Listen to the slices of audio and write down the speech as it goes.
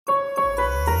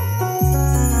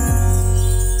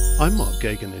I'm Mark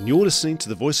Gagan, and you're listening to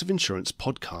the Voice of Insurance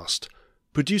podcast,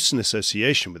 produced in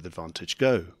association with Advantage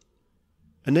Go,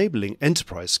 enabling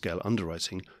enterprise-scale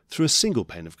underwriting through a single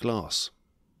pane of glass.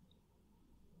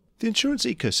 The insurance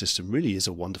ecosystem really is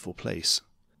a wonderful place.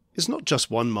 It's not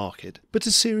just one market, but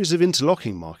a series of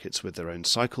interlocking markets with their own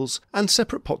cycles and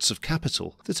separate pots of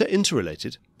capital that are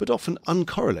interrelated but often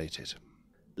uncorrelated.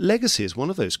 Legacy is one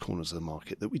of those corners of the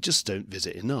market that we just don't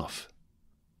visit enough.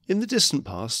 In the distant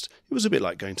past, it was a bit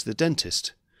like going to the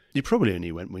dentist. You probably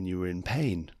only went when you were in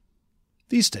pain.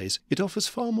 These days, it offers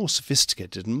far more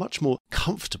sophisticated and much more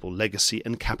comfortable legacy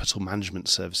and capital management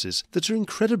services that are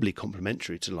incredibly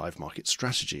complementary to live market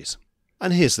strategies.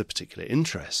 And here's the particular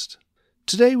interest.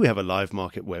 Today we have a live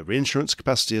market where reinsurance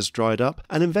capacity has dried up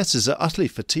and investors are utterly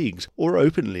fatigued or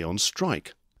openly on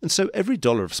strike, and so every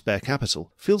dollar of spare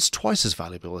capital feels twice as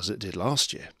valuable as it did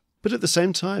last year. But at the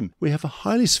same time, we have a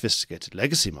highly sophisticated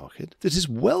legacy market that is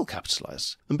well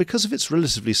capitalised, and because of its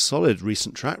relatively solid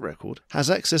recent track record,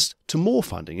 has access to more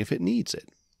funding if it needs it.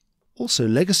 Also,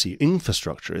 legacy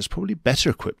infrastructure is probably better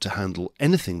equipped to handle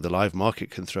anything the live market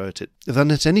can throw at it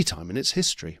than at any time in its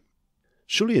history.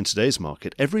 Surely in today's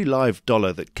market, every live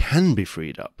dollar that can be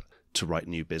freed up to write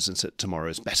new business at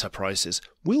tomorrow's better prices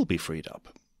will be freed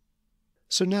up.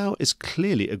 So now is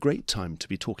clearly a great time to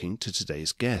be talking to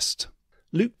today's guest.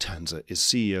 Luke Tanzer is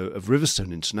CEO of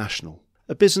Riverstone International,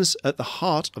 a business at the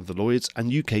heart of the Lloyd's and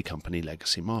UK company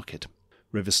legacy market.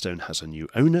 Riverstone has a new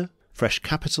owner, fresh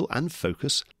capital and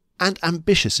focus, and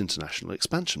ambitious international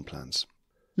expansion plans.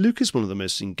 Luke is one of the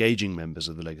most engaging members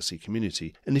of the legacy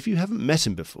community, and if you haven't met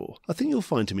him before, I think you'll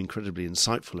find him incredibly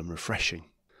insightful and refreshing.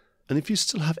 And if you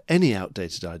still have any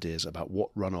outdated ideas about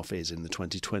what runoff is in the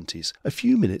 2020s, a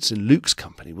few minutes in Luke's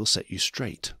company will set you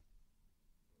straight.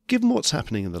 Given what's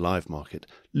happening in the live market,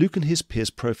 Luke and his peers'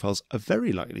 profiles are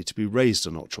very likely to be raised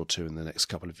a notch or two in the next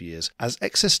couple of years as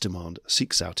excess demand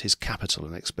seeks out his capital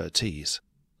and expertise.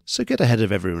 So get ahead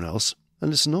of everyone else and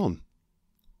listen on.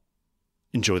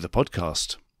 Enjoy the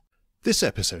podcast. This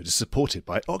episode is supported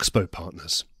by Oxbow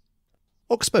Partners.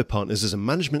 Oxbow Partners is a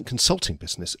management consulting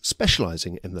business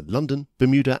specialising in the London,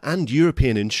 Bermuda and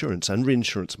European insurance and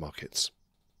reinsurance markets.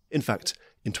 In fact,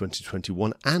 in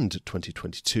 2021 and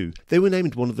 2022, they were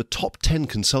named one of the top 10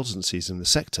 consultancies in the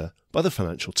sector by the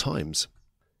Financial Times.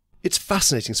 It's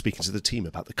fascinating speaking to the team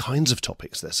about the kinds of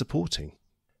topics they're supporting.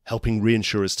 Helping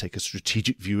reinsurers take a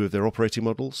strategic view of their operating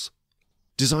models,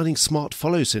 designing smart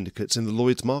follow syndicates in the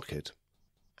Lloyd's market,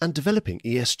 and developing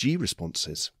ESG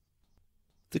responses.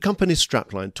 The company's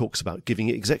strapline talks about giving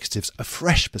executives a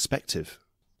fresh perspective.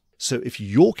 So if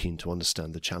you're keen to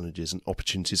understand the challenges and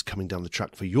opportunities coming down the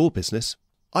track for your business,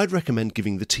 I'd recommend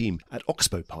giving the team at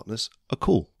Oxbow Partners a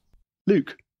call.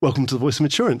 Luke, welcome to the Voice of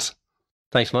Insurance.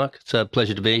 Thanks, Mark. It's a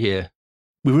pleasure to be here.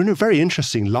 We were in a very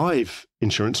interesting live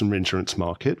insurance and reinsurance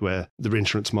market where the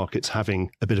reinsurance market's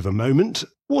having a bit of a moment.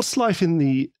 What's life in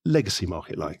the legacy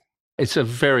market like? It's a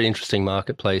very interesting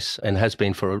marketplace and has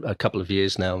been for a couple of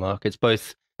years now, Mark. It's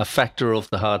both a factor of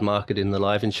the hard market in the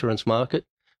live insurance market,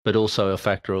 but also a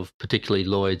factor of particularly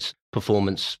Lloyd's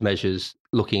performance measures,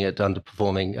 looking at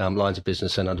underperforming lines of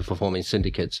business and underperforming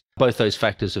syndicates. Both those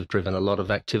factors have driven a lot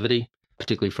of activity,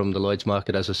 particularly from the Lloyd's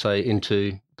market, as I say,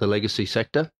 into the legacy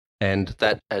sector. And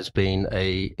that has been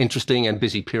an interesting and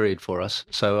busy period for us.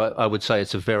 So I would say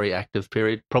it's a very active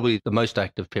period, probably the most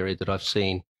active period that I've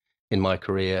seen in my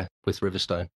career with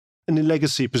Riverstone. And in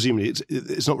legacy, presumably,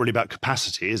 it's not really about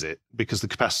capacity, is it? Because the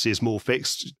capacity is more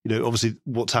fixed. You know, obviously,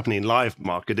 what's happening in live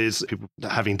market is people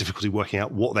having difficulty working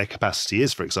out what their capacity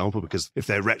is, for example, because if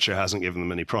their retro hasn't given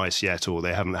them any price yet, or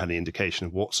they haven't had any indication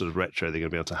of what sort of retro they're going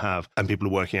to be able to have, and people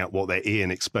are working out what their Ian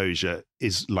exposure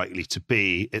is likely to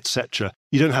be, etc.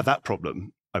 You don't have that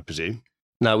problem, I presume.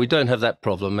 No, we don't have that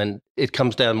problem. And it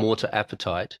comes down more to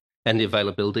appetite and the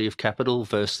availability of capital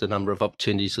versus the number of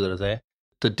opportunities that are there.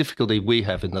 The difficulty we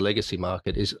have in the legacy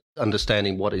market is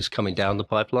understanding what is coming down the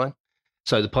pipeline.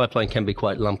 So the pipeline can be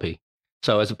quite lumpy.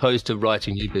 So as opposed to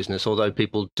writing new business, although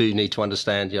people do need to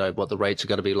understand, what the rates are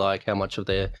going to be like, how much of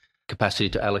their capacity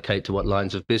to allocate to what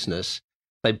lines of business,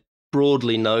 they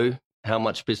broadly know how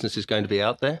much business is going to be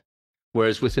out there.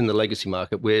 Whereas within the legacy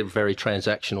market, we're very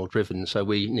transactional driven. So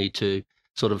we need to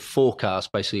sort of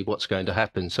forecast basically what's going to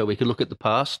happen. So we can look at the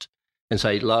past and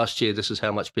say, last year, this is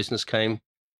how much business came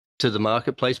to the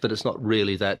marketplace, but it's not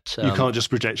really that. You can't just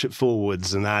project it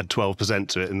forwards and add 12%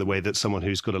 to it in the way that someone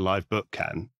who's got a live book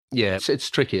can. Yeah,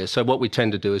 it's trickier. So what we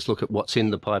tend to do is look at what's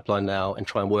in the pipeline now and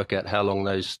try and work out how long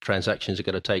those transactions are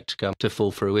going to take to come to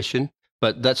full fruition.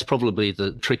 But that's probably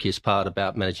the trickiest part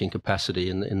about managing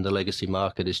capacity in the legacy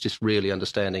market, is just really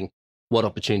understanding what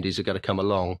opportunities are going to come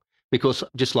along because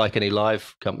just like any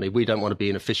live company, we don't want to be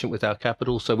inefficient with our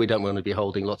capital. So we don't want to be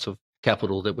holding lots of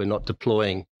capital that we're not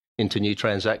deploying into new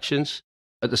transactions.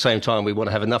 At the same time, we want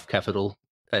to have enough capital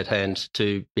at hand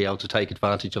to be able to take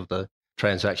advantage of the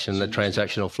transaction, the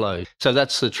transactional flow. So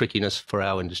that's the trickiness for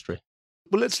our industry.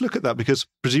 Well, let's look at that, because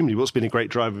presumably what's been a great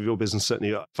driver of your business,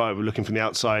 certainly if I were looking from the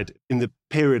outside, in the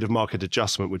period of market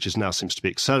adjustment, which is now seems to be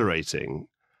accelerating,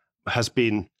 has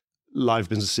been live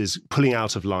businesses pulling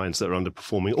out of lines that are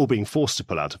underperforming, or being forced to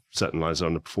pull out of certain lines that are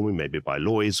underperforming, maybe by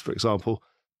Lloyd's, for example.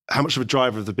 How much of a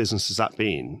driver of the business has that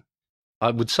been?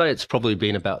 I would say it's probably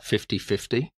been about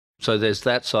 50-50. So there's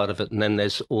that side of it. And then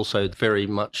there's also very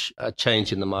much a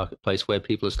change in the marketplace where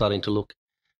people are starting to look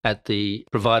at the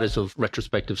providers of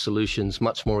retrospective solutions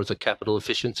much more as a capital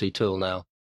efficiency tool now.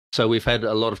 So we've had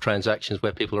a lot of transactions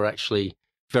where people are actually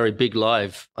very big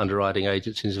live underwriting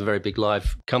agencies and very big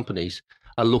live companies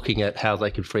are looking at how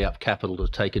they can free up capital to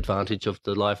take advantage of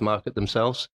the live market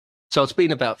themselves. So it's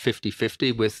been about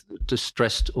 50-50 with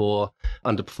distressed or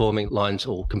underperforming lines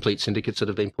or complete syndicates that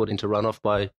have been put into runoff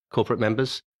by corporate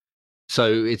members.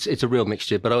 So it's a real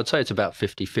mixture, but I would say it's about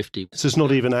 50-50. So it's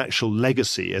not even actual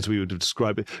legacy, as we would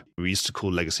describe it. We used to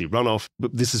call legacy runoff,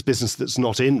 but this is business that's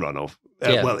not in runoff.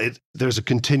 There's a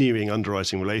continuing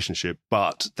underwriting relationship,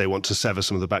 but they want to sever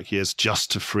some of the back years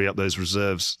just to free up those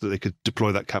reserves that they could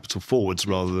deploy that capital forwards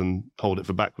rather than hold it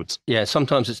for backwards. Yeah,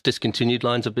 sometimes it's discontinued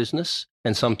lines of business,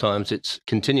 and sometimes it's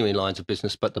continuing lines of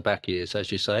business, but the back years, as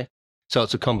you say. So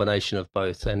it's a combination of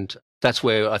both. And that's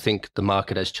where I think the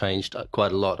market has changed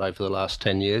quite a lot over the last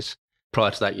 10 years.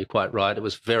 Prior to that, you're quite right. It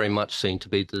was very much seen to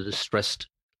be the distressed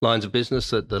lines of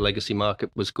business that the legacy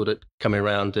market was good at coming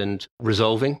around and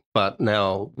resolving. But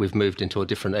now we've moved into a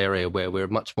different area where we're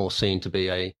much more seen to be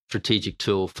a strategic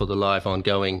tool for the live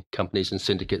ongoing companies and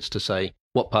syndicates to say,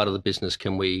 what part of the business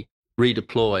can we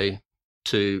redeploy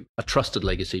to a trusted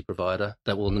legacy provider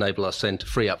that will enable us then to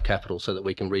free up capital so that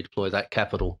we can redeploy that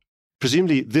capital.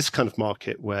 Presumably this kind of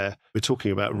market where we're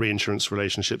talking about reinsurance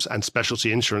relationships and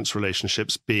specialty insurance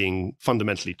relationships being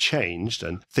fundamentally changed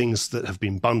and things that have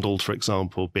been bundled, for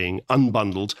example, being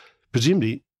unbundled,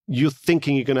 presumably you're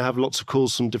thinking you're going to have lots of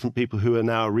calls from different people who are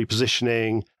now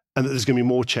repositioning and that there's going to be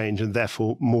more change and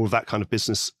therefore more of that kind of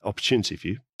business opportunity for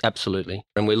you. Absolutely.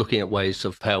 And we're looking at ways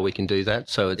of how we can do that.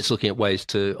 So it's looking at ways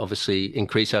to obviously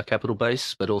increase our capital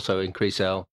base, but also increase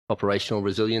our operational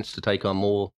resilience to take on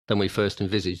more than we first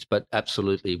envisaged. But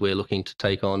absolutely, we're looking to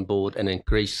take on board and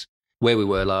increase where we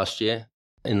were last year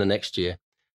in the next year.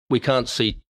 We can't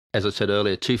see, as I said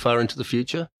earlier, too far into the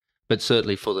future, but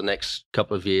certainly for the next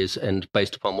couple of years and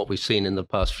based upon what we've seen in the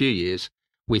past few years,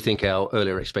 we think our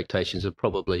earlier expectations are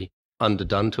probably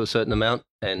underdone to a certain amount.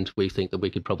 And we think that we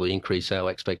could probably increase our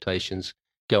expectations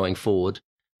going forward,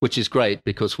 which is great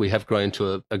because we have grown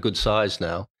to a good size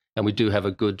now. And we do have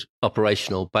a good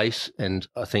operational base. And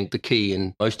I think the key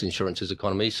in most insurance is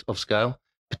economies of scale,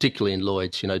 particularly in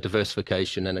Lloyd's.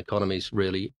 Diversification and economies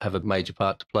really have a major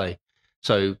part to play.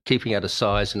 So keeping at a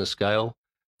size and a scale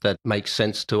that makes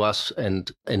sense to us and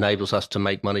enables us to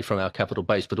make money from our capital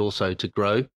base, but also to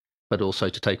grow, but also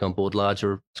to take on board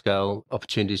larger scale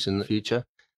opportunities in the future.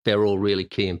 They're all really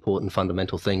key, important,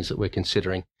 fundamental things that we're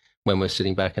considering when we're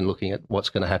sitting back and looking at what's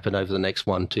going to happen over the next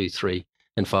 1, 2, 3,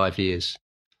 and 5 years.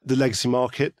 The legacy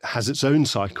market has its own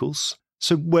cycles.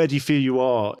 So where do you feel you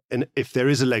are? And if there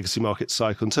is a legacy market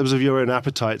cycle, in terms of your own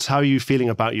appetites, how are you feeling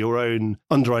about your own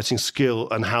underwriting skill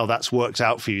and how that's worked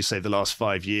out for you, say, the last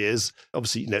 5 years?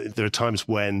 Obviously, there are times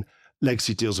when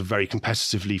legacy deals are very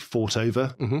competitively fought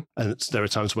over, and there are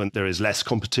times when there is less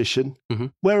competition.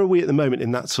 Where are we at the moment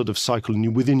in that sort of cycle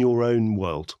within your own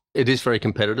world? It is very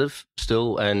competitive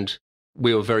still, and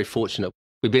we were very fortunate.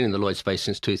 We've been in the Lloyd's space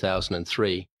since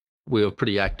 2003. We were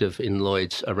pretty active in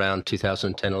Lloyd's around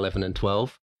 2010, 11 and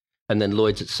 12. And then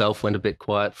Lloyd's itself went a bit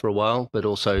quiet for a while, but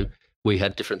also we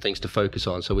had different things to focus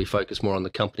on. So we focused more on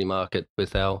the company market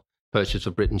with our purchase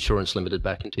of Brit Insurance Limited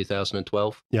back in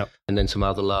 2012. And then some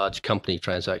other large company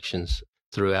transactions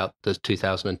throughout the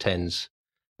 2010s.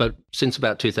 But since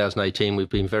about 2018, we've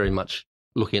been very much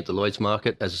looking at the Lloyd's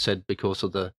market, as I said, because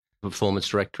of the Performance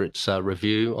Directorate's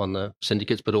review on the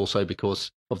syndicates, but also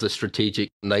because of the strategic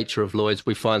nature of Lloyd's.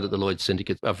 We find that the Lloyd's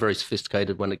syndicates are very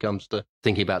sophisticated when it comes to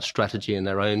thinking about strategy and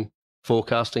their own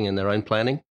forecasting and their own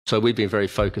planning. So we've been very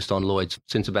focused on Lloyd's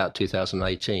since about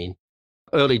 2018.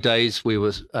 Early days, we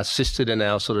were assisted in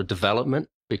our sort of development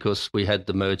because we had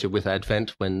the merger with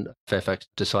Advent when Fairfax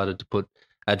decided to put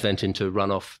Advent into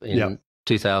runoff in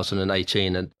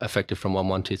 2018 and effective from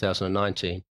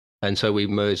 1/1/2019. And so we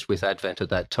merged with Advent at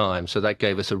that time. So that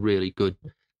gave us a really good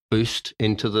boost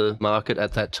into the market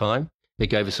at that time. It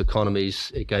gave us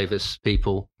economies, it gave us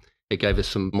people, It gave us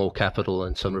some more capital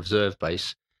and some reserve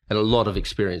base and a lot of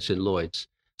experience in Lloyd's.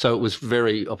 So it was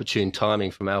very opportune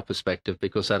timing from our perspective,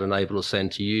 because that enabled us then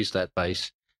to use that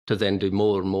base to then do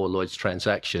more and more Lloyd's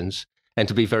transactions and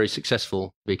to be very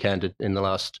successful, to be candid, in the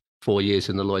last 4 years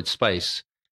in the Lloyd's space.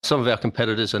 Some of our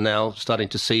competitors are now starting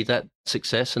to see that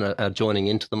success and are joining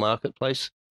into the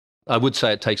marketplace. I would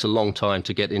say it takes a long time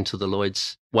to get into the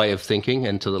Lloyd's way of thinking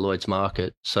and to the Lloyd's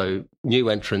market. So new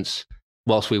entrants,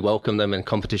 whilst we welcome them and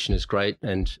competition is great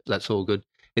and that's all good,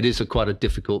 it is quite a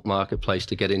difficult marketplace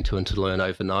to get into and to learn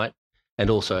overnight. And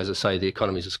also, as I say, the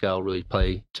economies of scale really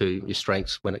play to your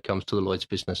strengths when it comes to the Lloyd's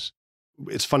business.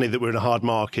 It's funny that we're in a hard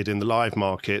market in the live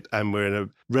market and we're in a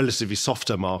relatively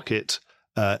softer market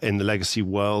in the legacy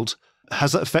world.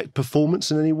 Has that affected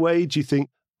performance in any way? Do you think,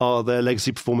 are there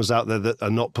legacy performers out there that are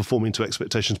not performing to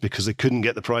expectations because they couldn't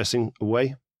get the pricing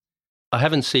away? I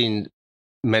haven't seen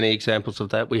many examples of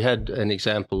that. We had an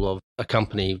example of a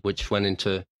company which went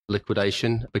into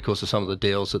liquidation because of some of the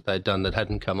deals that they'd done that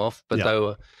hadn't come off, but they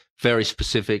were very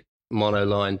specific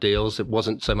monoline deals. It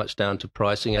wasn't so much down to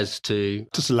pricing as to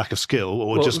just a lack of skill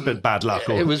or just a bit bad luck.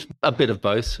 It was a bit of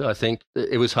both, I think.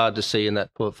 It was hard to see in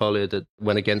that portfolio that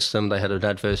went against them. They had an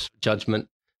adverse judgment.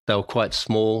 They were quite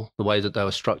small. The way that they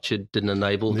were structured didn't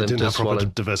enable them to swallow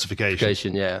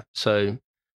diversification. Yeah. So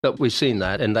but we've seen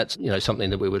that, and that's something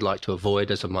that we would like to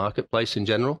avoid as a marketplace in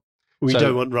general. We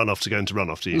don't want runoff to go into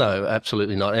runoff, do you? No,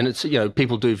 absolutely not. And it's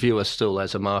people do view us still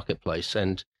as a marketplace,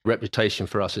 and reputation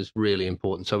for us is really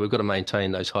important. So we've got to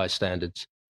maintain those high standards.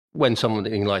 When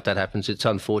something like that happens, it's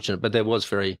unfortunate, but there was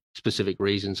very specific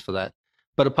reasons for that.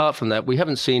 But apart from that, we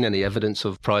haven't seen any evidence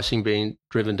of pricing being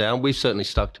driven down. We've certainly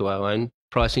stuck to our own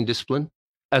pricing discipline.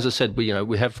 As I said, we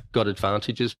have got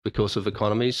advantages because of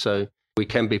economies, so we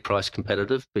can be price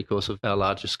competitive because of our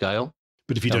larger scale.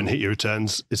 But if you don't hit your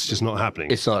returns, it's just not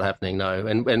happening. It's not happening, no.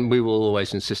 And we will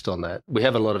always insist on that. We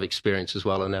have a lot of experience as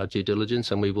well in our due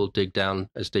diligence, and we will dig down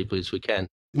as deeply as we can.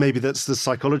 Maybe that's the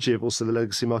psychology of also the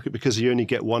legacy market, because you only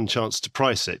get one chance to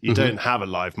price it. You don't have a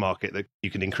live market that you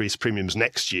can increase premiums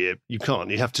next year. You can't.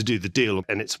 You have to do the deal,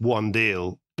 and it's one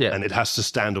deal. Yeah. And it has to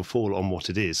stand or fall on what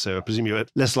it is. So I presume you're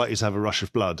less likely to have a rush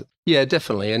of blood. Yeah,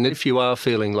 definitely. And if you are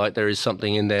feeling like there is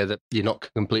something in there that you're not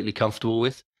completely comfortable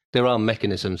with, there are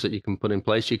mechanisms that you can put in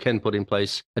place. You can put in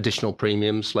place additional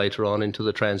premiums later on into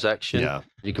the transaction. Yeah.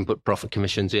 You can put profit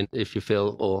commissions in if you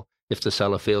feel, or if the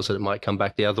seller feels that it might come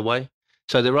back the other way.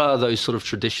 So there are those sort of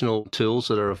traditional tools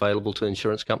that are available to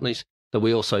insurance companies that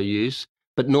we also use.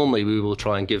 But normally we will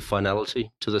try and give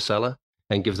finality to the seller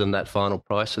and give them that final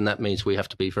price. And that means we have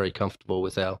to be very comfortable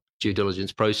with our due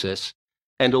diligence process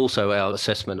and also our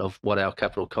assessment of what our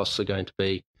capital costs are going to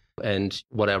be and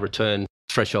what our return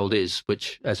threshold is,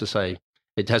 which, as I say,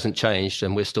 it hasn't changed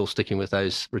and we're still sticking with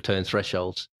those return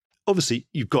thresholds. Obviously,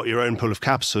 you've got your own pool of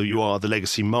capital. You are the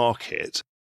legacy market,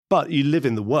 but you live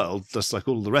in the world just like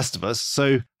all the rest of us.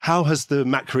 So how has the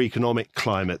macroeconomic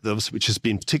climate, which has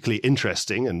been particularly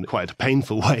interesting and quite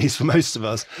painful ways for most of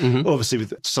us, obviously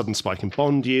with a sudden spike in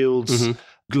bond yields,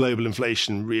 global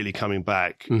inflation really coming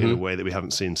back in a way that we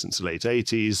haven't seen since the late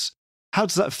 80s. How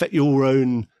does that affect your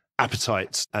own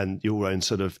appetites and your own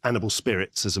sort of animal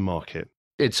spirits as a market?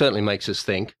 It certainly makes us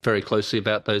think very closely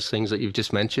about those things that you've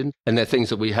just mentioned. And they're things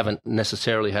that we haven't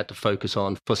necessarily had to focus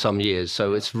on for some years.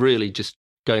 So it's really just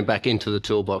going back into the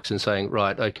toolbox and saying,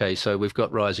 right, okay, so we've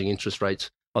got rising interest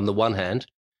rates on the one hand,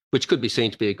 which could be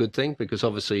seen to be a good thing because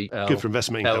obviously good for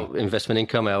investment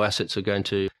income. Our assets are going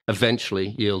to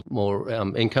eventually yield more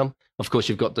income. Of course,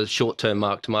 you've got the short-term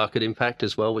mark-to-market impact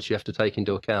as well, which you have to take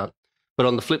into account. But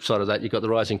on the flip side of that, you've got the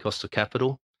rising cost of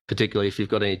capital, particularly if you've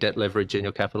got any debt leverage in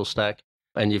your capital stack.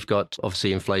 And you've got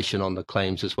obviously inflation on the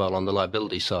claims as well on the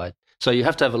liability side. So you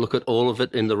have to have a look at all of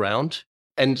it in the round.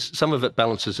 And some of it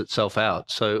balances itself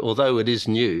out. So although it is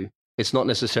new, it's not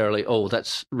necessarily,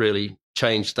 that's really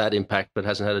changed that impact, but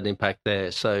hasn't had an impact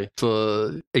there. So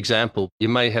for example, you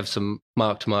may have some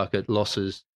mark-to-market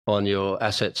losses on your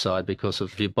asset side because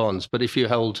of your bonds. But if you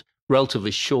hold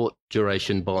relatively short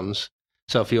duration bonds,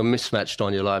 so if you're mismatched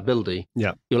on your liability,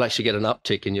 you'll actually get an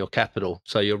uptick in your capital.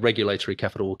 So your regulatory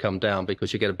capital will come down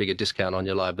because you get a bigger discount on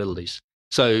your liabilities.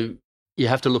 So you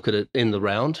have to look at it in the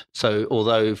round. So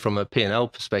although from a P&L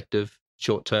perspective,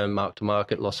 short-term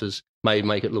mark-to-market losses may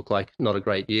make it look like not a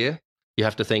great year, you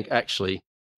have to think actually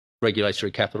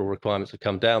regulatory capital requirements have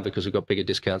come down because we've got bigger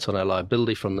discounts on our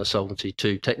liability from the Solvency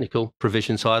II technical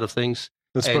provision side of things.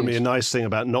 That's probably a nice thing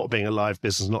about not being a live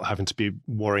business, not having to be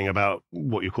worrying about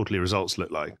what your quarterly results look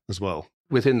like as well.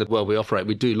 Within the world we operate,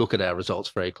 we do look at our results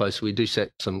very closely. We do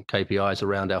set some KPIs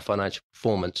around our financial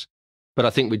performance. But I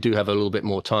think we do have a little bit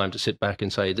more time to sit back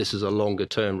and say, this is a longer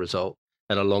term result.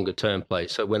 and a longer term play.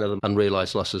 So when are the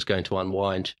unrealized losses going to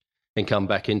unwind and come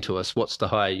back into us? What's the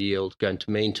higher yield going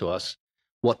to mean to us?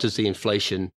 What does the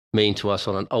inflation mean to us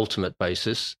on an ultimate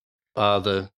basis? Are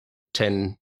the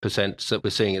 10% that we're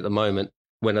seeing at the moment,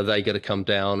 when are they going to come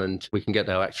down? And we can get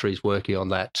our actuaries working on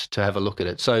that to have a look at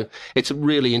it. So it's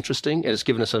really interesting, and it's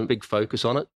given us a big focus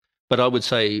on it. But I would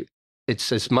say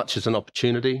it's as much as an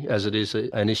opportunity as it is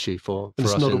an issue for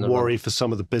us. It's not a worry for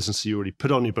some of the business you already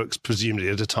put on your books, presumably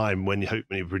at a time when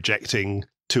you're projecting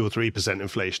 2 or 3%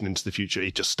 inflation into the future,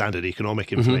 just standard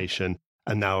economic inflation.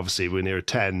 And now obviously we're near a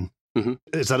 10.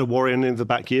 Is that a worry in the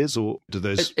back years, or do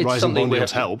those rising bond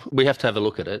yields help? We have to have a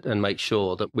look at it and make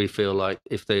sure that we feel like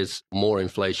if there's more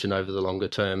inflation over the longer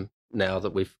term, now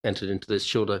that we've entered into this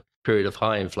shorter period of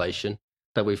high inflation,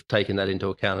 that we've taken that into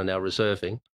account in our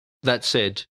reserving. That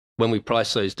said, when we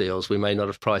price those deals, we may not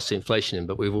have priced the inflation in,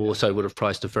 but we also would have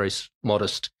priced a very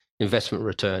modest investment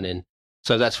return in.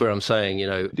 So that's where I'm saying,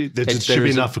 there should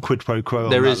be enough for quid pro quo.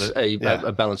 There is a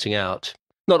balancing out.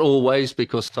 Not always,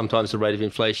 because sometimes the rate of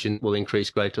inflation will increase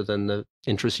greater than the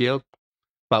interest yield,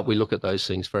 but we look at those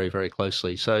things very, very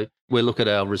closely. So we look at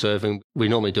our reserving. We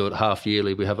normally do it half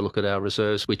yearly. We have a look at our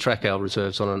reserves. We track our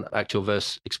reserves on an actual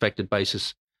versus expected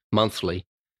basis monthly.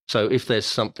 So if there's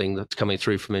something that's coming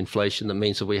through from inflation that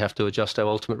means that we have to adjust our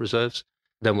ultimate reserves,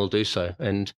 then we'll do so.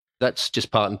 And that's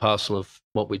just part and parcel of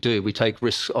what we do. We take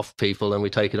risks off people and we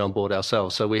take it on board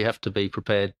ourselves. So we have to be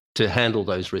prepared to handle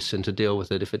those risks and to deal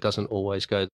with it if it doesn't always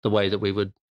go the way that we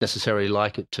would necessarily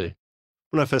like it to.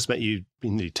 When I first met you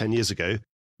 10 years ago,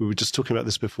 we were just talking about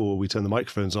this before we turned the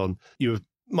microphones on. You were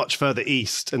much further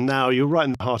east, and now you're right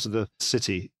in the heart of the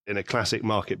city in a classic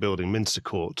market building, Minster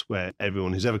Court, where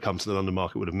everyone who's ever come to the London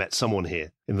market would have met someone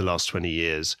here in the last 20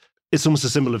 years. It's almost a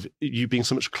symbol of you being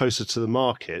so much closer to the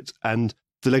market, and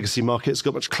the legacy market's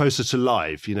got much closer to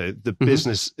live. The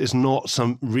business is not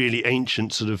some really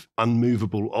ancient sort of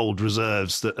unmovable old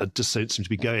reserves that just don't seem to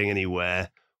be going anywhere,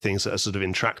 things that are sort of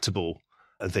intractable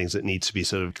and things that need to be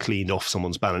sort of cleaned off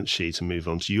someone's balance sheet and move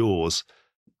on to yours.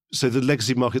 So the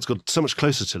legacy market's got so much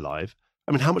closer to live.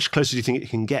 I mean, how much closer do you think it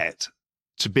can get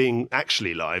to being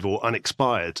actually live or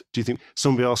unexpired? Do you think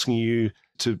someone will be asking you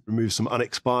to remove some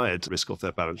unexpired risk off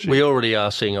their balance sheet? We already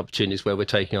are seeing opportunities where we're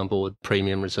taking on board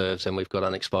premium reserves and we've got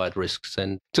unexpired risks.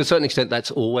 And to a certain extent,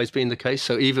 that's always been the case.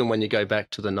 So even when you go back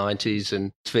to the 90s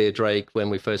and Sphere Drake, when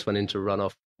we first went into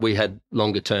runoff, we had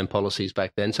longer term policies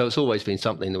back then. So it's always been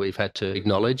something that we've had to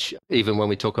acknowledge. Even when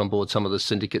we took on board some of the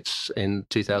syndicates in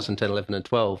 2010, 11 and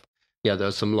 12, there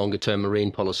were some longer term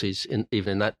marine policies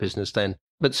even in that business then.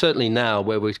 But certainly now,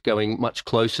 where we're going much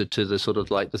closer to the sort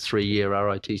of like the 3-year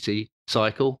RITC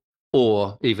cycle,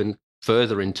 or even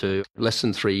further into less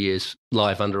than 3 years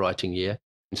live underwriting year,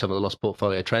 in some of the lost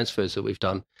portfolio transfers that we've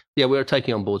done, we're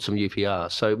taking on board some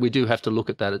UPR. So we do have to look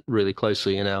at that really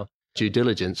closely in our due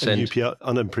diligence. And UPR,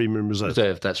 unearned premium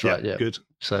reserve. That's right, yeah. Good.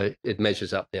 So it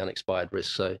measures up the unexpired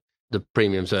risk. So the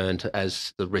premiums earned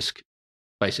as the risk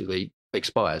basically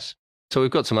expires. So we've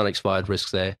got some unexpired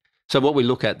risks there. So what we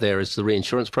look at there is the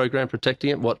reinsurance program protecting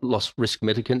it. What loss risk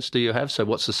mitigants do you have? So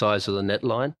what's the size of the net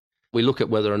line? We look at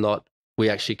whether or not we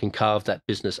actually can carve that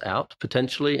business out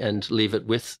potentially and leave it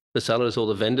with the sellers or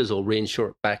the vendors or reinsure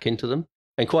it back into them.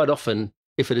 And quite often,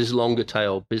 if it is longer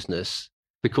tail business,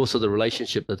 because of the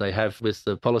relationship that they have with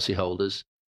the policyholders,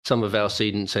 some of our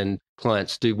cedents and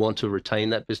clients do want to retain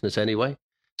that business anyway.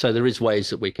 So there is ways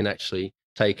that we can actually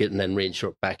take it and then reinsure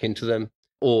it back into them,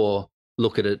 or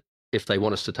look at it if they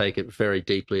want us to take it very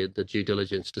deeply at the due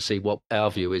diligence to see what our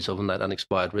view is on that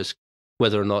unexpired risk,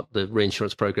 whether or not the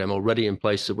reinsurance program already in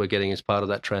place that we're getting as part of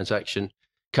that transaction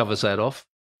covers that off,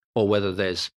 or whether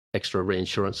there's extra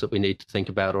reinsurance that we need to think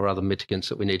about or other mitigants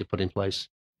that we need to put in place.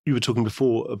 You were talking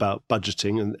before about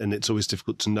budgeting, and it's always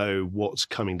difficult to know what's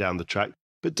coming down the track.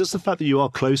 But does the fact that you are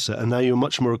closer and now you're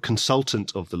much more a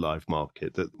consultant of the live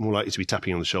market, that more likely to be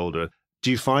tapping on the shoulder, do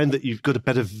you find that you've got a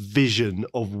better vision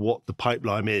of what the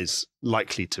pipeline is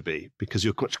likely to be because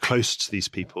you're much closer to these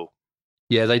people?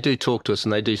 Yeah, they do talk to us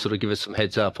and they do sort of give us some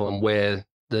heads up on where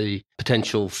the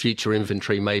potential future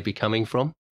inventory may be coming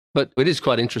from. But it is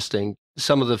quite interesting.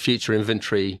 Some of the future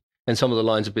inventory and some of the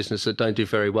lines of business that don't do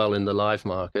very well in the live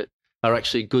market are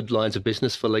actually good lines of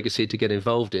business for legacy to get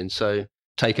involved in. So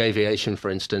take aviation, for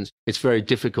instance. It's very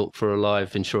difficult for a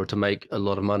live insurer to make a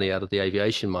lot of money out of the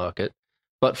aviation market.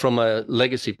 But from a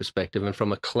legacy perspective and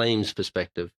from a claims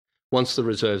perspective, once the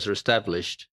reserves are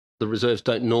established, the reserves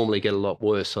don't normally get a lot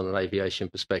worse on an aviation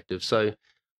perspective. So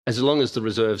as long as the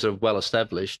reserves are well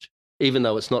established, even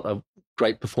though it's not a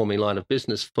great performing line of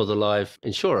business for the live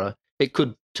insurer, it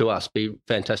could, to us, be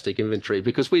fantastic inventory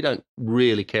because we don't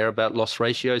really care about loss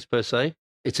ratios per se.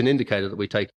 It's an indicator that we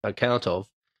take account of,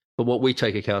 but what we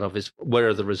take account of is where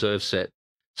are the reserves set.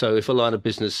 So if a line of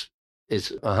business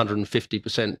is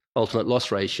 150% ultimate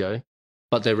loss ratio,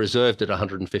 but they're reserved at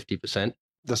 150%,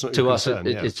 that's not to your us, concern,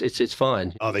 it's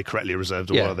fine. Are they correctly reserved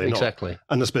or are they not? Exactly.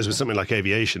 And I suppose with something like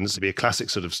aviation, this would be a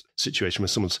classic sort of situation where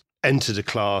someone's entered a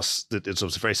class that is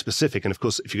obviously very specific. And of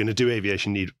course, if you're going to do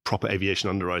aviation, you need proper aviation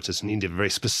underwriters and you need a very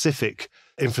specific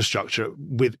infrastructure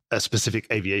with a specific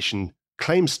aviation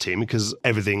claims team, because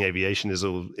everything aviation is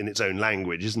all in its own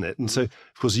language, isn't it? And so,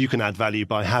 of course, you can add value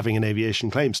by having an aviation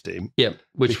claims team. Yeah,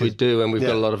 which we do, and we've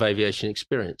got a lot of aviation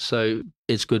experience. So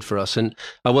it's good for us. And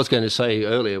I was going to say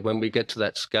earlier, when we get to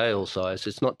that scale size,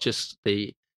 it's not just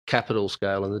the capital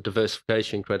scale and the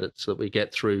diversification credits that we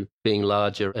get through being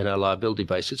larger in our liability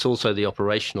base. It's also the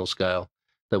operational scale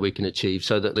that we can achieve,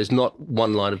 so that there's not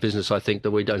one line of business, I think,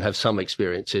 that we don't have some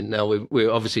experience in. Now,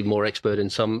 we're obviously more expert in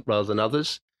some rather than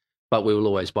others, but we will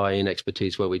always buy in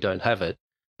expertise where we don't have it.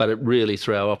 But it really,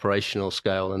 through our operational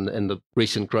scale and the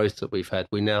recent growth that we've had,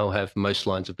 we now have most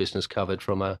lines of business covered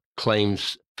from a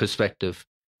claims perspective.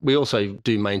 We also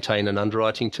do maintain an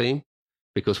underwriting team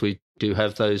because we do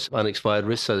have those unexpired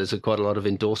risks. So there's quite a lot of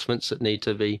endorsements that need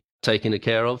to be taken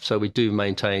care of. So we do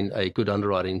maintain a good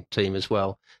underwriting team as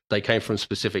well. They came from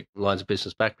specific lines of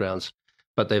business backgrounds,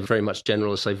 but they're very much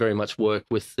generalists. They very much work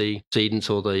with the cedents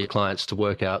or the clients to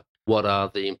work out what are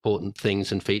the important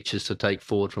things and features to take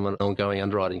forward from an ongoing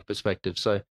underwriting perspective.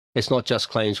 So it's not just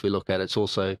claims we look at, it's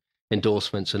also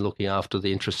endorsements and looking after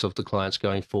the interests of the clients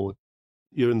going forward.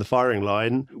 You're in the firing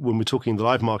line. When we're talking the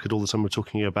live market all the time, we're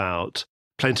talking about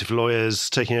plaintiff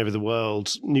lawyers taking over the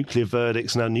world, nuclear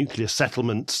verdicts, now nuclear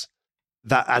settlements.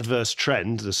 That adverse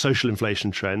trend, the social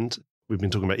inflation trend, we've been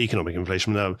talking about economic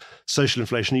inflation, now social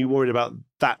inflation. Are you worried about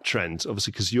that trend,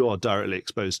 obviously, because you are directly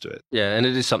exposed to it? Yeah, and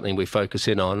it is something we focus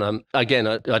in on. Again,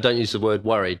 I don't use the word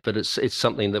worried, but it's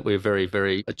something that we're very,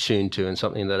 very attuned to and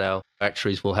something that our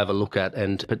actuaries will have a look at,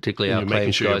 and particularly our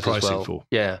claims guys as well. For.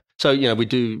 Yeah. So, we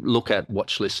do look at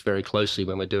watch lists very closely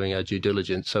when we're doing our due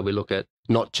diligence. So we look at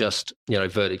not just,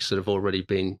 verdicts that have already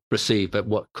been received, but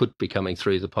what could be coming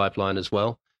through the pipeline as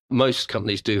well. Most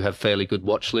companies do have fairly good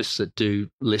watch lists that do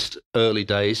list early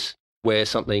days where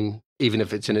something, even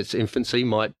if it's in its infancy,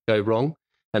 might go wrong.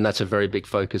 And that's a very big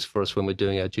focus for us when we're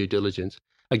doing our due diligence.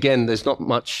 Again, there's not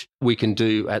much we can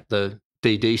do at the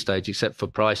DD stage except for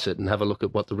price it and have a look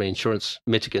at what the reinsurance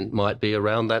mitigant might be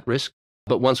around that risk.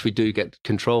 But once we do get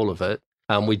control of it,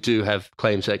 we do have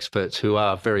claims experts who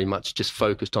are very much just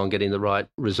focused on getting the right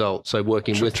result. So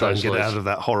working with try those and get out of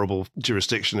that horrible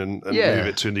jurisdiction and move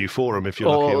it to a new forum if you're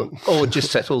lucky. Or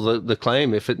just settle the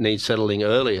claim if it needs settling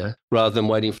earlier rather than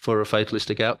waiting for a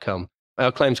fatalistic outcome.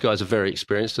 Our claims guys are very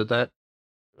experienced at that.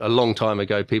 A long time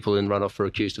ago, people in runoff were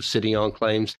accused of sitting on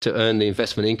claims to earn the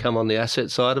investment income on the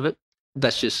asset side of it.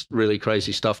 That's just really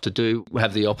crazy stuff to do. We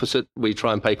have the opposite. We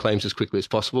try and pay claims as quickly as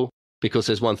possible. Because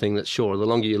there's one thing that's sure, the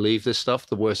longer you leave this stuff,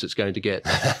 the worse it's going to get.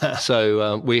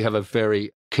 So we have a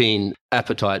very keen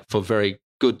appetite for very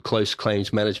good close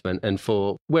claims management and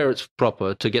for where it's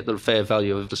proper to get the fair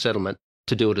value of the settlement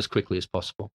to do it as quickly as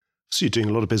possible. So you're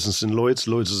doing a lot of business in Lloyd's.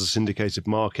 Lloyd's is a syndicated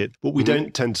market. But we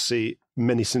don't tend to see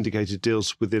many syndicated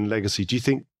deals within legacy. Do you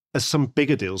think, as some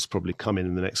bigger deals probably come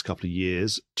in the next couple of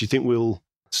years, do you think we'll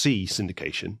see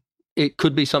syndication? It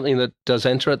could be something that does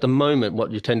enter. At the moment,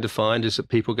 what you tend to find is that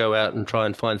people go out and try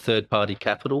and find third-party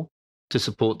capital to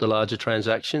support the larger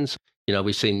transactions.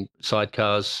 We've seen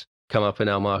sidecars come up in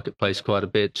our marketplace quite a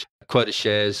bit, quota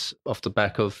shares off the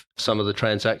back of some of the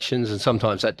transactions, and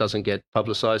sometimes that doesn't get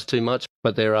publicised too much.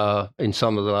 But there are, in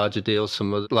some of the larger deals,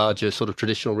 some of the larger sort of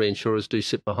traditional reinsurers do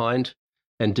sit behind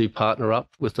and do partner up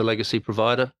with the legacy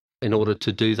provider in order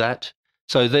to do that.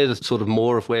 So they're the sort of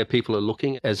more of where people are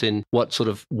looking, as in what sort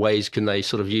of ways can they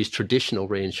sort of use traditional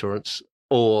reinsurance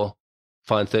or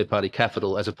find third-party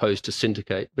capital as opposed to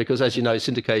syndicate. Because as you know,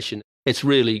 syndication, it's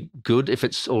really good if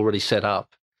it's already set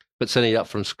up, but setting it up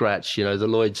from scratch, the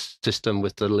Lloyd's system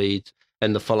with the leads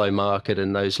and the follow market,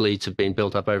 and those leads have been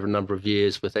built up over a number of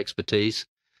years with expertise.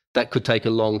 That could take a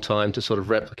long time to sort of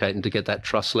replicate and to get that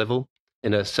trust level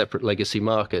in a separate legacy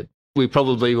market. We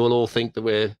probably will all think that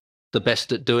we're the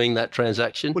best at doing that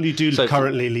transaction. Well, you do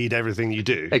currently lead everything you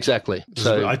do. Exactly.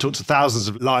 So I talk to thousands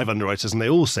of live underwriters and they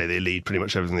all say they lead pretty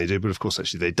much everything they do, but of course,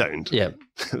 actually they don't. Yeah.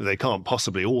 They can't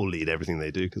possibly all lead everything they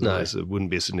do because otherwise it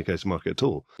wouldn't be a syndicated market at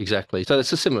all. Exactly. So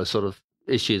it's a similar sort of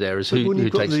issue there. Is who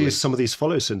takes some of these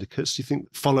follow syndicates, do you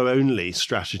think follow-only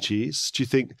strategies, do you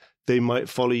think they might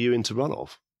follow you into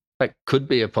runoff? That could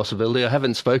be a possibility. I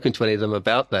haven't spoken to any of them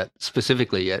about that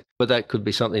specifically yet, but that could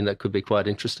be something that could be quite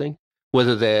interesting.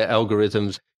 Whether their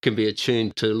algorithms can be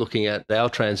attuned to looking at our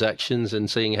transactions and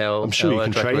seeing how I'm sure you our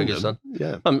can track train record is them.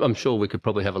 done. Yeah. I'm sure we could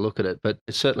probably have a look at it, but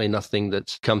it's certainly nothing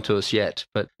that's come to us yet.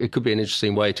 But it could be an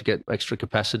interesting way to get extra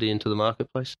capacity into the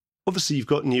marketplace. Obviously, you've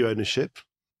got new ownership.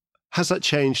 Has that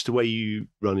changed the way you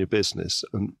run your business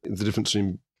and the difference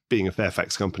between being a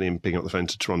Fairfax company and picking up the phone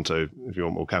to Toronto if you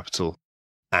want more capital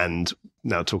and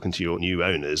now talking to your new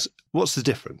owners? What's the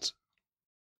difference?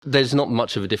 There's not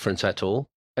much of a difference at all.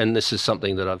 And this is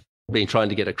something that I've been trying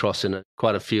to get across in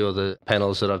quite a few of the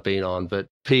panels that I've been on. But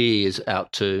PE is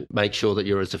out to make sure that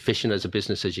you're as efficient as a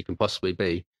business as you can possibly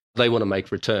be. They want to make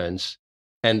returns.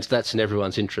 And that's in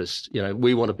everyone's interest.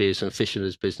 We want to be as efficient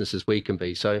as business as we can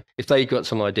be. So if they got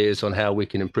some ideas on how we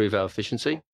can improve our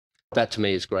efficiency, that to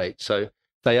me is great. So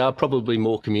they are probably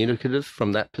more communicative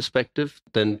from that perspective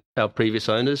than our previous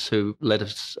owners who led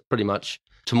us pretty much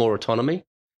to more autonomy.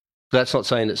 That's not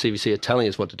saying that CVC are telling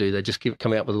us what to do. They just keep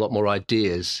coming up with a lot more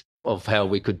ideas of how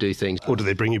we could do things. Or do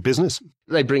they bring you business?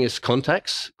 They bring us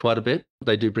contacts quite a bit.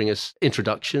 They do bring us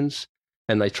introductions,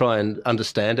 and they try and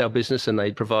understand our business, and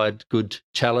they provide good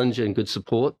challenge and good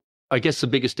support. I guess the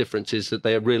biggest difference is that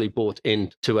they are really bought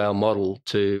into our model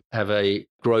to have a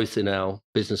growth in our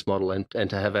business model and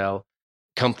to have our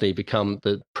company become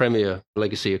the premier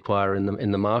legacy acquirer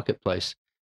in the marketplace.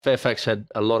 Fairfax had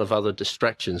a lot of other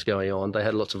distractions going on. They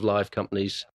had lots of live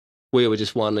companies. We were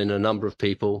just one in a number of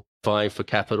people vying for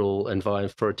capital and vying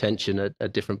for attention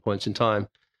at different points in time.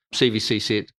 CVC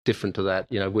see it different to that.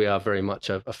 We are very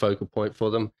much a focal point for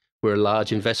them. We're a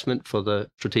large investment for the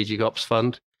Strategic Ops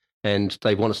Fund, and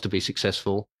they want us to be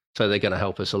successful, so they're going to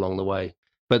help us along the way.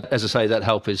 But as I say, that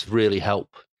help is really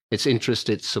help. It's interest,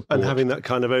 it's support. And having that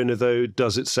kind of owner, though,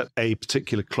 does it set a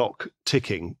particular clock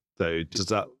ticking, though? Does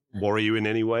that worry you in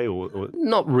any way? Or?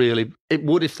 Not really. It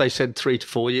would if they said 3 to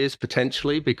 4 years,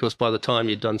 potentially, because by the time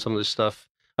you'd done some of this stuff,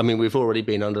 we've already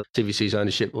been under CVC's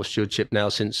ownership or stewardship now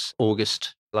since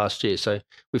August last year. So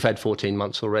we've had 14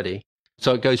 months already.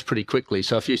 So it goes pretty quickly.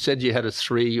 So if you said you had a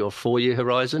 3 or 4 year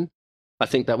horizon, I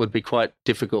think that would be quite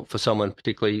difficult for someone,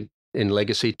 particularly in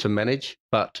legacy, to manage.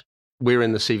 But we're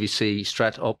in the CVC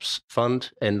Strat Ops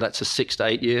Fund, and that's a 6 to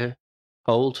 8 year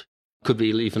hold. Could be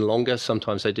even longer.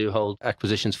 Sometimes they do hold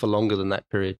acquisitions for longer than that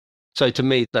period. So to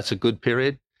me, that's a good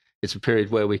period. It's a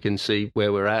period where we can see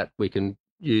where we're at. We can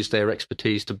use their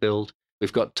expertise to build.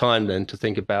 We've got time then to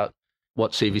think about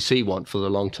what CVC want for the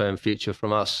long-term future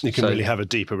from us. You can really have a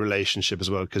deeper relationship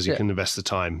as well because you can invest the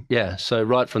time. Yeah. So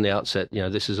right from the outset,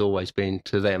 this has always been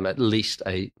to them at least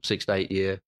a 6 to 8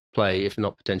 year play, if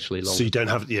not potentially longer. So you don't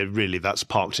have, really, that's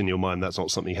parked in your mind. That's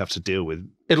not something you have to deal with.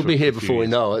 It'll be here before we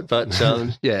know it. But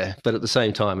but at the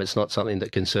same time, it's not something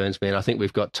that concerns me. And I think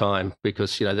we've got time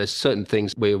because, there's certain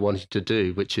things we're wanting to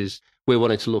do, which is we're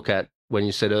wanting to look at when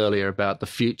you said earlier about the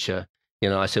future.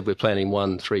 I said we're planning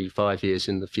 1, 3, 5 years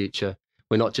in the future.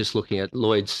 We're not just looking at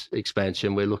Lloyd's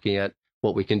expansion. We're looking at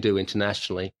what we can do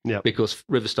internationally because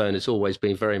Riverstone has always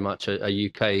been very much a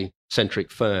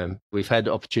UK-centric firm. We've had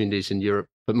opportunities in Europe,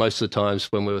 but most of the times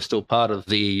when we were still part of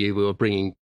the EU, we were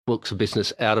bringing books of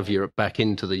business out of Europe back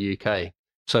into the UK.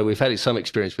 So we've had some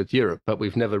experience with Europe, but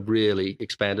we've never really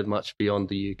expanded much beyond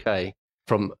the UK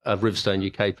from a Riverstone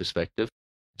UK perspective.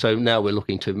 So now we're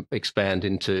looking to expand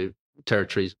into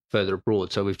territories further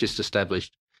abroad. So we've just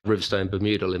established Riverstone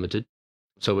Bermuda Limited.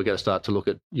 So we're going to start to look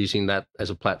at using that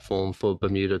as a platform for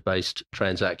Bermuda-based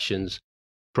transactions,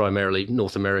 primarily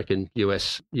North American,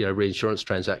 US, reinsurance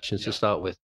transactions to start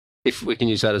with. If we can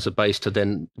use that as a base to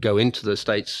then go into the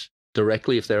States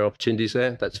directly, if there are opportunities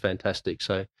there, that's fantastic.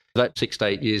 So that 6 to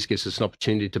 8 years gives us an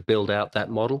opportunity to build out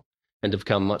that model and to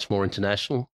become much more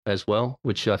international as well,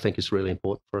 which I think is really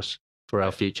important for us, for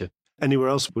our future. Anywhere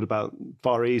else? What about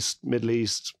Far East, Middle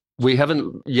East? We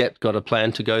haven't yet got a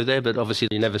plan to go there, but obviously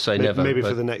you never say never. Maybe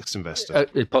for the next investor.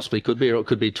 It possibly could be, or it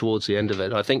could be towards the end of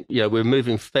it. I think we're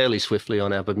moving fairly swiftly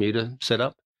on our Bermuda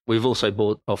setup. We've also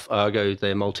bought off Argo,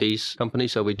 their Maltese company,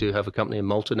 so we do have a company in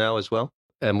Malta now as well.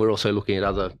 And we're also looking at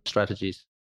other strategies.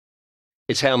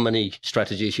 It's how many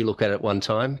strategies you look at one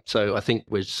time. So I think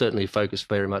we're certainly focused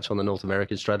very much on the North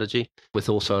American strategy, with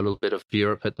also a little bit of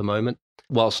Europe at the moment,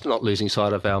 whilst not losing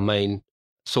sight of our main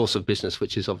source of business,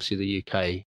 which is obviously the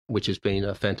UK, which has been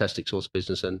a fantastic source of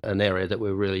business and an area that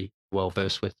we're really well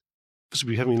versed with. So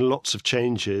we're having lots of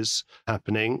changes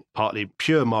happening, partly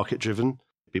pure market driven,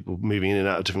 people moving in and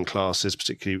out of different classes,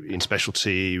 particularly in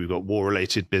specialty. We've got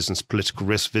war-related business, political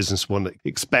risk business, one that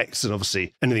expects, and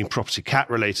obviously anything property cat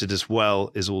related as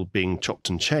well is all being chopped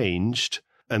and changed,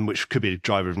 and which could be a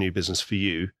driver of new business for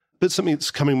you. But something that's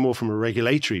coming more from a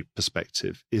regulatory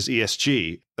perspective is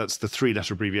ESG. That's the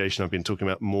three-letter abbreviation I've been talking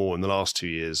about more in the last 2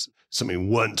 years. Something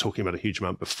we weren't talking about a huge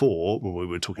amount before, when we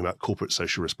were talking about corporate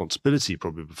social responsibility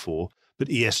probably before. But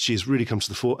ESG has really come to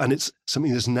the fore, and it's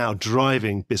something that's now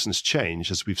driving business change,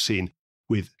 as we've seen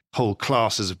with whole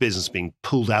classes of business being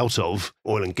pulled out of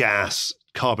oil and gas,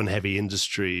 carbon-heavy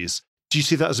industries. Do you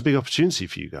see that as a big opportunity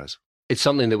for you guys? It's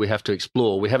something that we have to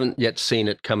explore. We haven't yet seen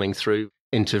it coming through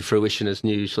into fruition as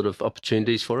new sort of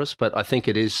opportunities for us, but I think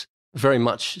it is very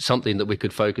much something that we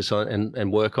could focus on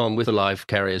and work on with the live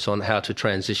carriers on how to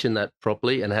transition that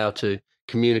properly and how to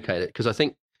communicate it. Because I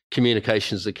think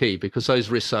communication is the key, because those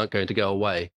risks aren't going to go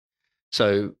away.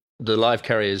 So the live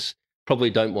carriers probably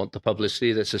don't want the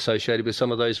publicity that's associated with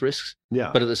some of those risks. Yeah.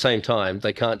 But at the same time,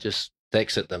 they can't just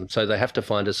exit them. So they have to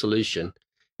find a solution.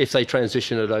 If they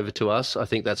transition it over to us, I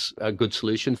think that's a good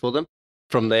solution for them.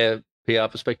 From their PR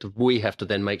perspective, we have to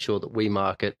then make sure that we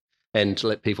market and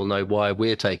let people know why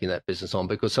we're taking that business on,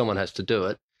 because someone has to do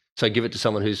it. So give it to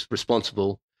someone who's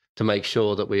responsible to make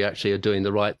sure that we actually are doing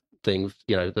the right thing,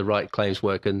 the right claims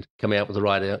work and coming out with the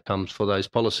right outcomes for those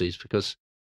policies, because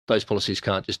those policies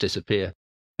can't just disappear.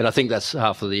 And I think that's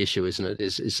half of the issue, isn't it?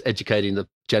 Is educating the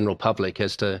general public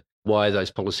as to why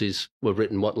those policies were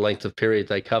written, what length of period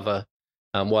they cover,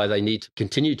 why they need to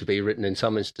continue to be written in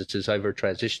some instances over a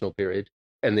transitional period.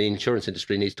 And the insurance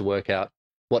industry needs to work out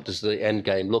what does the end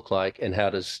game look like, and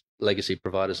how does legacy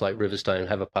providers like Riverstone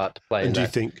have a part to play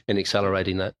in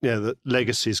accelerating that? Yeah, that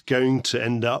legacy is going to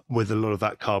end up with a lot of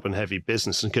that carbon-heavy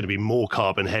business and going to be more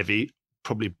carbon-heavy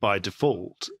probably by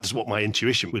default. That's what my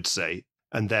intuition would say.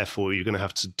 And therefore, you're going to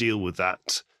have to deal with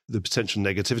that, the potential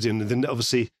negativity. And then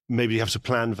obviously, maybe you have to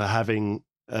plan for having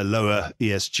a lower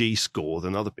ESG score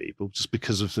than other people just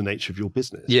because of the nature of your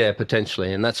business. Yeah,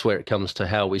 potentially. And that's where it comes to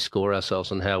how we score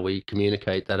ourselves and how we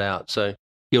communicate that out. So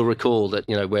you'll recall that,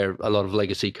 where a lot of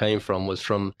legacy came from was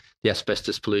from the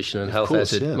asbestos pollution and health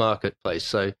hazard marketplace.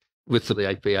 So with the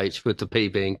APH, with the P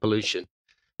being pollution.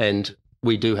 And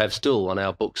we do have still on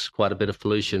our books quite a bit of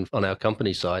pollution on our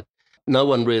company side. No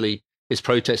one really is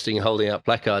protesting and holding out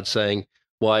placards saying,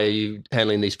 why are you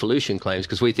handling these pollution claims?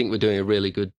 Because we think we're doing a really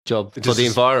good job for the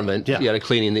environment,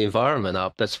 cleaning the environment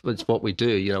up. That's what we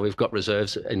do. We've got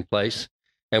reserves in place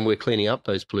and we're cleaning up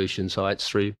those pollution sites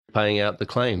through paying out the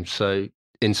claims. So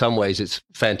in some ways, it's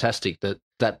fantastic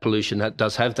that pollution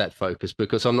does have that focus,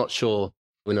 because I'm not sure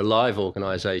in a live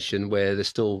organisation where they're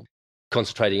still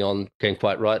concentrating on, going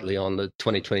quite rightly, on the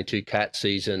 2022 CAT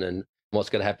season and what's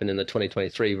going to happen in the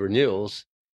 2023 renewals.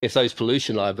 If those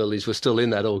pollution liabilities were still in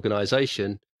that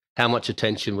organisation, how much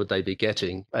attention would they be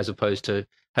getting, as opposed to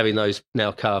having those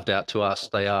now carved out to us?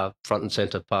 They are front and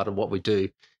centre part of what we do,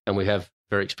 and we have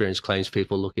very experienced claims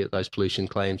people looking at those pollution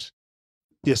claims.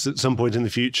 Yes, at some point in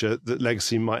the future, that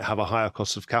legacy might have a higher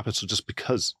cost of capital just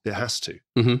because it has to.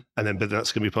 Mm-hmm. But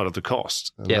that's going to be part of the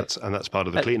cost, and that's part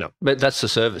of the cleanup. But that's the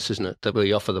service, isn't it, that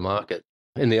we offer the market?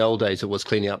 In the old days, it was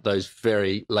cleaning up those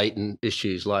very latent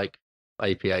issues like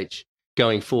APH.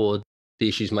 Going forward, the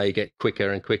issues may get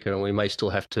quicker and quicker, and we may still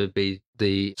have to be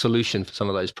the solution for some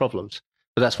of those problems.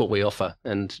 But that's what we offer,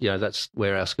 and that's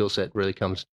where our skill set really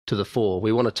comes to the fore.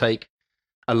 We want to take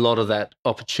a lot of that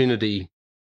opportunity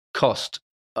cost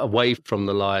away from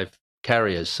the live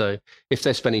carriers. So if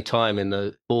they're spending time in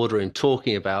the boardroom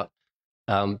talking about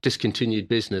discontinued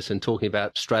business and talking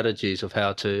about strategies of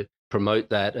how to promote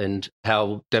that and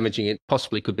how damaging it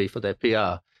possibly could be for their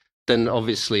PR, then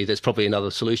obviously there's probably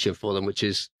another solution for them, which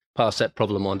is pass that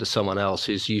problem on to someone else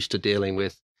who's used to dealing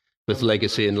with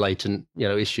legacy and latent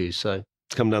issues. So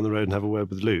come down the road and have a word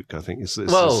with Luke, I think is the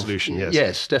solution.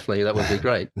 Yes, definitely, that would be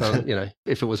great.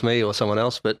 If it was me or someone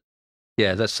else, but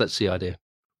yeah, that's the idea.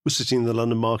 We're sitting in the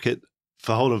London market.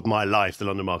 For the whole of my life, the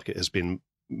London market has been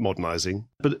modernising,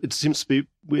 but it seems to be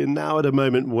we're now at a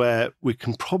moment where we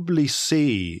can probably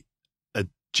see a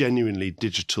genuinely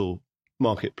digital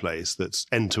marketplace that's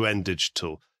end-to-end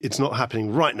digital. It's not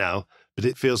happening right now, but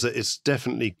it feels that it's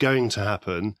definitely going to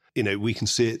happen. We can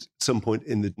see it at some point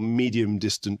in the medium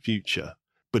distant future,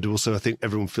 but also I think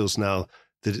everyone feels now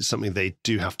that it's something they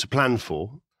do have to plan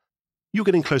for. You're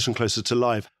getting closer and closer to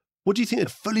live. What do you think a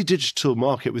fully digital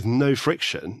market with no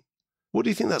friction, what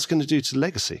do you think that's going to do to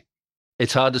legacy?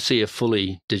 It's hard to see a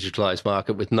fully digitalized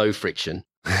market with no friction.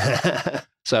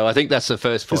 So I think that's the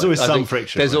first point. There's always some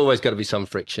friction. There's always got to be some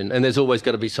friction, and there's always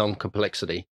got to be some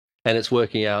complexity, and it's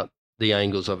working out the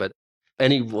angles of it.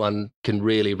 Anyone can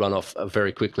really run off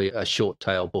very quickly a short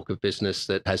tail book of business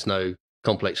that has no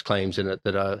complex claims in it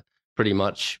that are pretty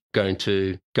much going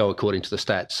to go according to the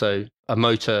stats. So a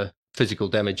motor physical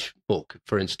damage book,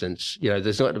 for instance,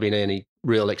 there's not been any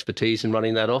real expertise in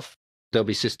running that off. There'll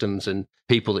be systems and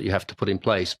people that you have to put in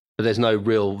place, but there's no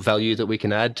real value that we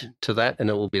can add to that, and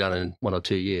it will be done in 1 or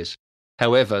 2 years.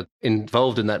 However,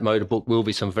 involved in that motor book will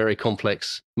be some very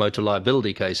complex motor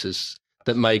liability cases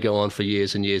that may go on for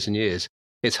years and years and years.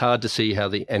 It's hard to see how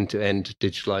the end-to-end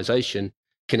digitalization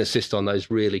can assist on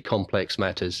those really complex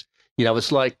matters.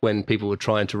 It's like when people were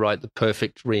trying to write the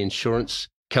perfect reinsurance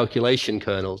calculation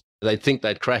kernel. They'd think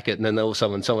they'd crack it, and then all of a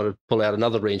sudden someone would pull out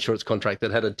another reinsurance contract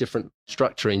that had a different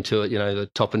structuring to it, the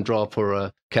top and drop or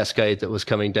a cascade that was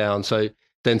coming down. So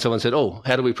then someone said, oh,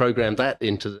 how do we program that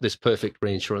into this perfect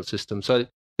reinsurance system? So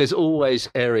there's always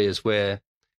areas where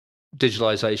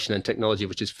digitalization and technology,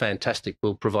 which is fantastic,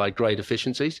 will provide great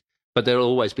efficiencies. But there'll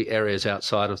always be areas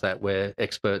outside of that where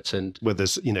experts and where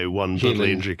there's, one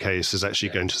bodily injury case is actually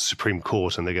going to the Supreme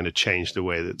Court and they're going to change the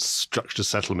way that structured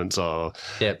settlements are.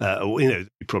 Yeah. You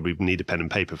probably need a pen and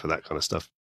paper for that kind of stuff.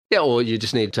 Yeah, or you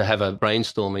just need to have a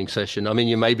brainstorming session. I mean,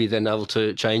 you may be then able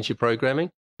to change your programming,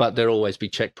 but there'll always be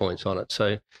checkpoints on it.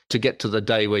 So to get to the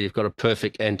day where you've got a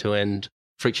perfect end-to-end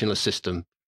frictionless system.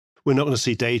 We're not going to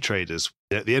see day traders.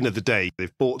 At the end of the day,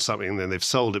 they've bought something and then they've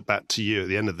sold it back to you at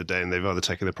the end of the day, and they've either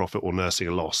taken a profit or nursing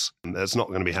a loss. And that's not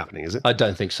going to be happening, is it? I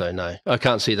don't think so, no. I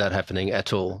can't see that happening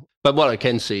at all. But what I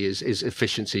can see is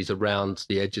efficiencies around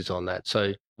the edges on that.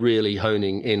 So really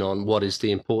honing in on what is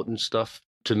the important stuff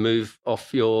to move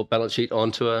off your balance sheet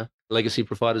onto a legacy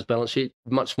provider's balance sheet,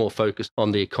 much more focused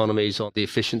on the economies, on the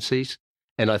efficiencies.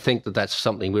 And I think that that's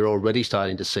something we're already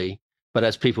starting to see. But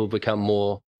as people become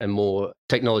more and more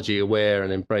technology aware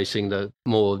and embracing the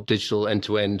more digital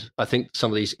end-to-end, I think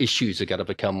some of these issues are going to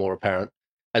become more apparent,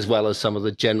 as well as some of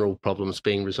the general problems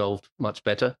being resolved much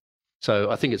better.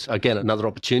 So I think it's, again, another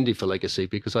opportunity for legacy,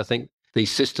 because I think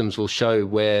these systems will show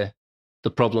where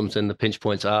the problems and the pinch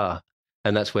points are.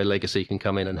 And that's where legacy can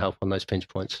come in and help on those pinch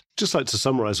points. Just like to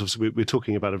summarize, obviously, we're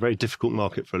talking about a very difficult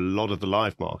market for a lot of the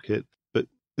live market. But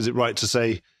is it right to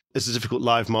say it's a difficult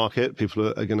live market? People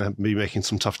are going to be making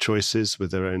some tough choices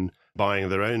with buying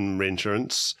their own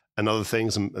reinsurance and other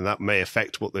things, and that may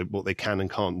affect what they can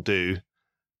and can't do.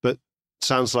 But it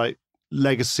sounds like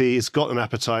legacy has got an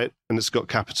appetite, and it's got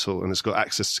capital, and it's got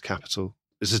access to capital.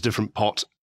 It's a different pot,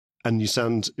 and you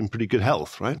sound in pretty good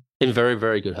health, right? In very,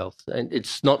 very good health. And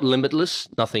it's not limitless.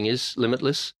 Nothing is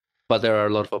limitless, but there are a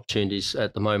lot of opportunities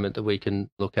at the moment that we can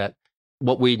look at.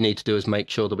 What we need to do is make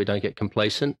sure that we don't get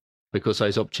complacent, because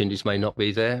those opportunities may not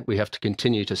be there. We have to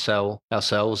continue to sell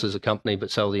ourselves as a company, but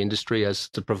sell the industry as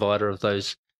the provider of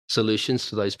those solutions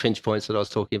to those pinch points that I was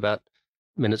talking about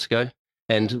minutes ago,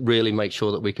 and really make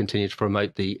sure that we continue to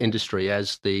promote the industry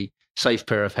as the safe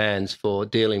pair of hands for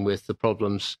dealing with the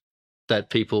problems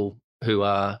that people who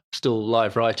are still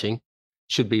live writing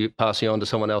should be passing on to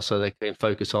someone else so they can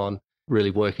focus on really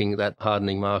working that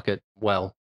hardening market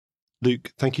well.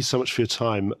 Luke, thank you so much for your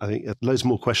time. I think loads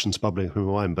more questions bubbling up in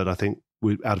my mind, but I think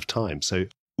we're out of time. So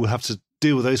we'll have to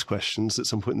deal with those questions at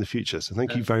some point in the future. So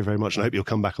thank you very, very much. And I hope you'll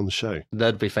come back on the show.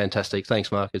 That'd be fantastic.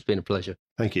 Thanks, Mark. It's been a pleasure.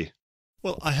 Thank you.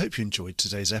 Well, I hope you enjoyed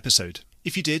today's episode.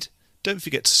 If you did, don't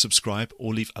forget to subscribe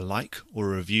or leave a like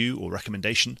or a review or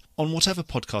recommendation on whatever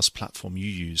podcast platform you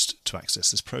used to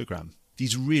access this program.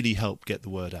 These really help get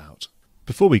the word out.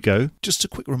 Before we go, just a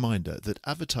quick reminder that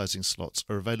advertising slots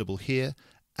are available here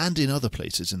and in other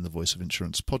places in the Voice of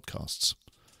Insurance podcasts.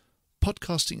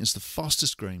 Podcasting is the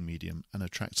fastest growing medium and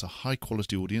attracts a high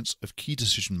quality audience of key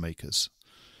decision makers.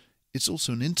 It's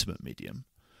also an intimate medium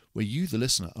where you, the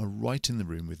listener, are right in the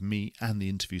room with me and the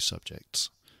interview subjects.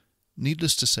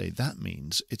 Needless to say, that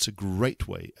means it's a great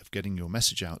way of getting your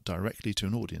message out directly to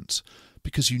an audience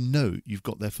because you know you've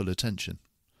got their full attention.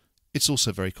 It's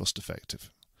also very cost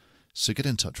effective. So get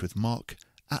in touch with Mark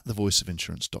at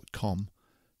thevoiceofinsurance.com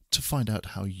to find out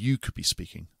how you could be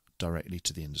speaking directly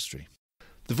to the industry.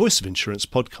 The Voice of Insurance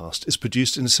podcast is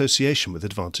produced in association with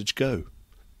Advantage Go,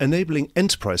 enabling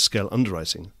enterprise-scale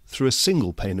underwriting through a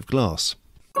single pane of glass.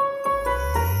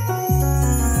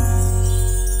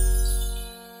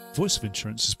 Voice of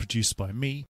Insurance is produced by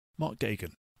me, Mark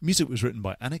Gagan. Music was written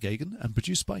by Anna Gagan and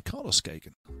produced by Carlos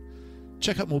Gagan.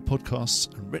 Check out more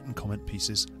podcasts and written comment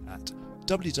pieces at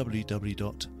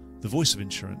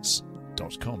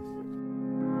www.thevoiceofinsurance.com.